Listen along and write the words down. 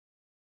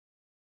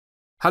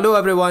Hello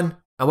everyone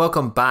and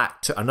welcome back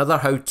to another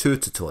how-to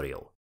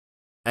tutorial.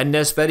 In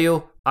this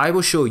video, I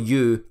will show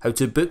you how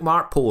to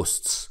bookmark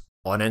posts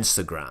on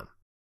Instagram.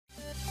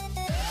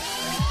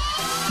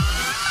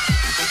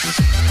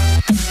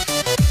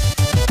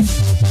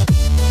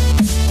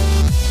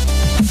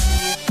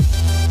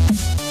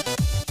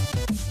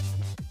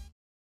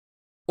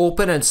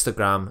 Open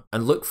Instagram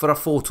and look for a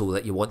photo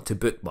that you want to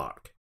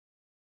bookmark.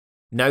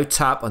 Now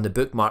tap on the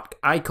bookmark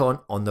icon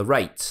on the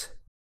right.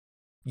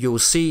 You'll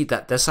see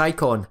that this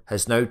icon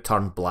has now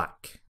turned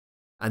black,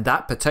 and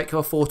that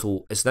particular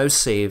photo is now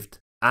saved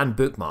and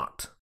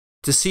bookmarked.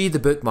 To see the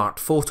bookmarked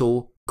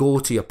photo, go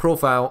to your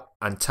profile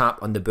and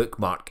tap on the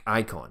bookmark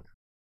icon.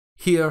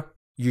 Here,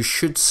 you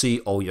should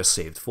see all your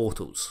saved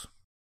photos.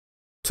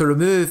 To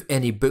remove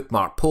any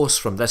bookmarked posts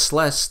from this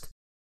list,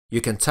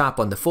 you can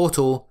tap on the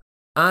photo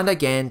and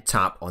again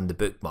tap on the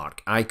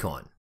bookmark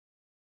icon.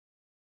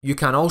 You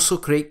can also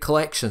create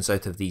collections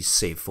out of these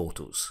saved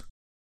photos.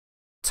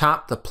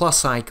 Tap the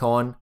plus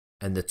icon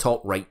in the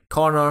top right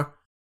corner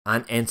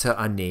and enter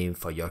a name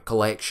for your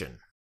collection.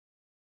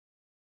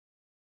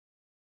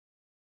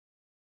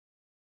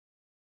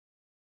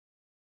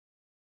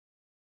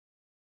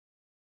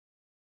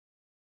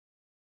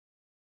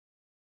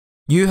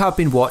 You have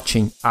been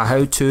watching a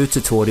how-to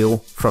tutorial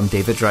from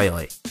David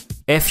Reilly.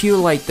 If you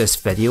like this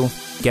video,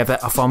 give it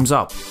a thumbs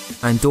up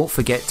and don't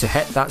forget to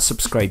hit that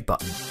subscribe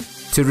button.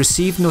 To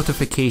receive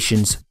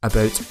notifications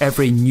about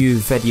every new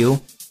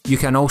video, you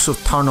can also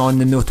turn on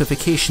the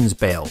notifications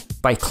bell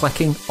by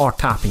clicking or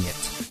tapping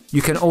it.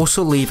 You can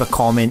also leave a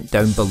comment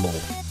down below.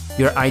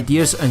 Your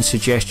ideas and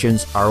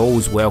suggestions are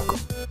always welcome.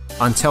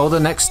 Until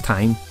the next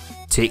time,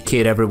 take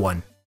care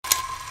everyone.